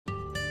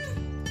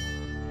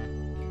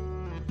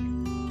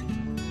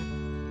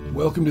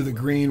Welcome to the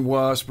Green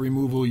Wasp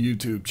Removal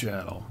YouTube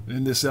channel.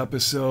 In this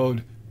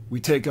episode, we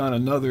take on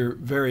another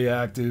very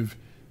active,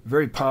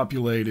 very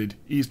populated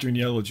Eastern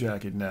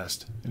Yellowjacket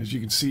nest. And as you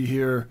can see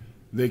here,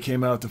 they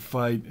came out to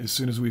fight as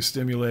soon as we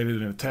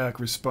stimulated an attack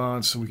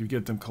response so we could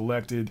get them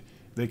collected.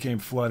 They came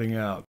flooding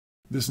out.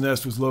 This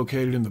nest was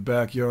located in the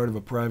backyard of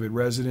a private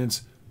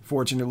residence.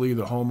 Fortunately,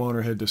 the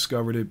homeowner had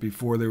discovered it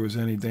before there was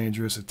any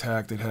dangerous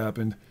attack that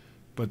happened.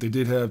 But they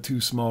did have two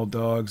small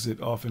dogs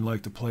that often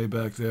like to play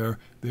back there.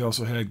 They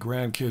also had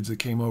grandkids that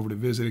came over to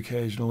visit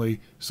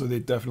occasionally, so they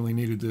definitely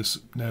needed this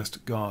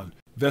nest gone.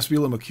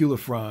 Vespula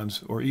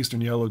maculifrons, or Eastern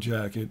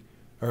Yellowjacket,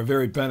 are a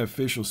very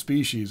beneficial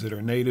species that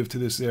are native to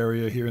this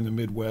area here in the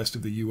Midwest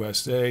of the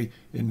USA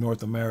in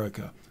North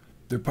America.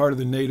 They're part of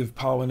the native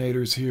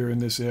pollinators here in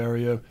this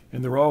area,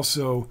 and they're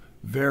also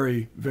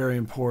very, very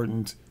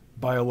important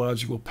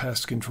biological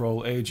pest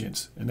control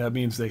agents. And that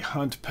means they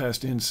hunt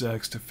pest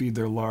insects to feed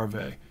their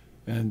larvae.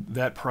 And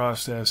that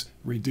process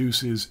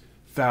reduces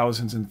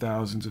thousands and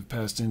thousands of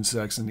pest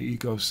insects in the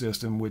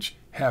ecosystem, which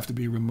have to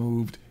be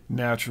removed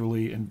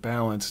naturally and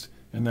balanced.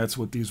 And that's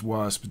what these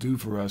wasps do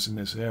for us in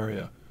this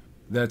area.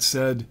 That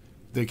said,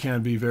 they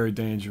can be very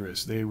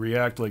dangerous. They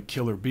react like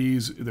killer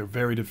bees. They're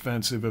very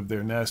defensive of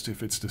their nest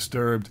if it's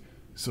disturbed.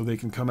 So they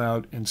can come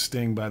out and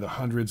sting by the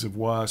hundreds of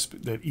wasps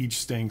that each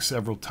sting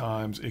several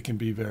times. It can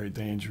be very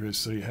dangerous,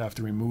 so you have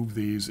to remove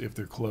these if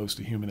they're close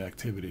to human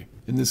activity.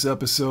 In this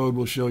episode,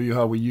 we'll show you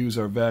how we use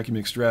our vacuum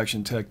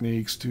extraction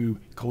techniques to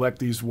collect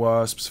these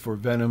wasps for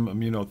venom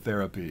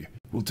immunotherapy.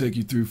 We'll take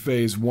you through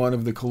phase 1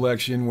 of the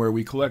collection, where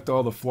we collect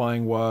all the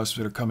flying wasps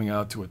that are coming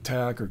out to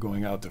attack or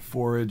going out to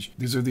forage.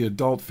 These are the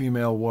adult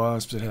female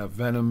wasps that have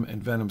venom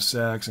and venom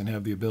sacs and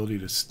have the ability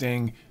to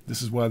sting.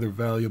 This is why they're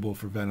valuable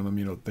for venom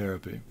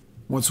immunotherapy.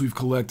 Once we've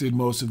collected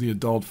most of the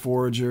adult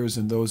foragers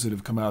and those that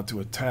have come out to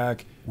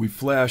attack, we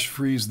flash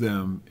freeze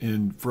them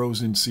in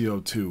frozen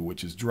CO2,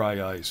 which is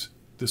dry ice.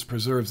 This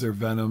preserves their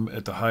venom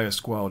at the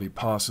highest quality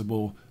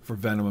possible for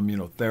venom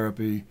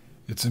immunotherapy.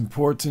 It's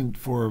important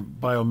for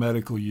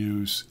biomedical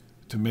use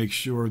to make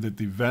sure that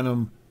the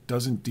venom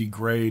doesn't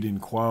degrade in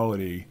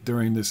quality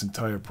during this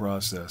entire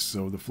process.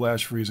 So the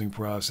flash freezing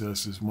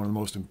process is one of the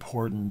most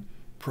important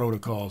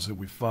protocols that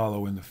we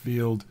follow in the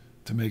field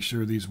to make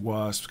sure these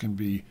wasps can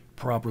be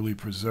properly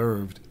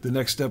preserved. The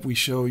next step we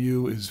show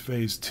you is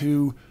phase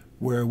 2,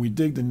 where we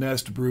dig the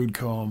nest brood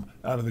comb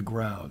out of the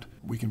ground.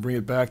 We can bring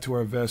it back to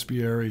our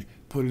vespiary,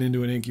 put it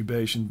into an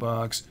incubation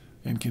box,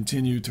 and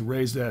continue to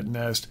raise that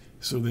nest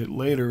so that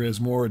later, as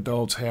more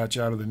adults hatch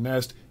out of the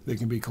nest, they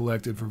can be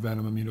collected for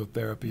venom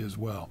immunotherapy as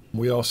well.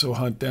 We also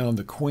hunt down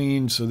the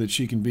queen so that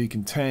she can be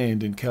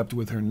contained and kept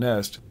with her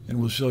nest, and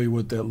we'll show you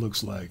what that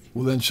looks like.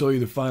 We'll then show you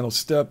the final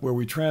step where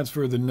we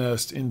transfer the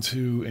nest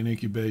into an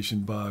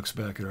incubation box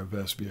back at our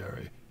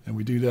vespiary. And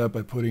we do that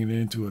by putting it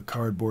into a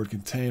cardboard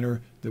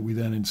container that we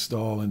then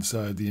install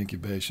inside the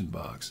incubation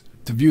box.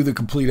 To view the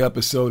complete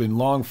episode in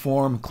long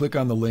form, click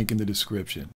on the link in the description.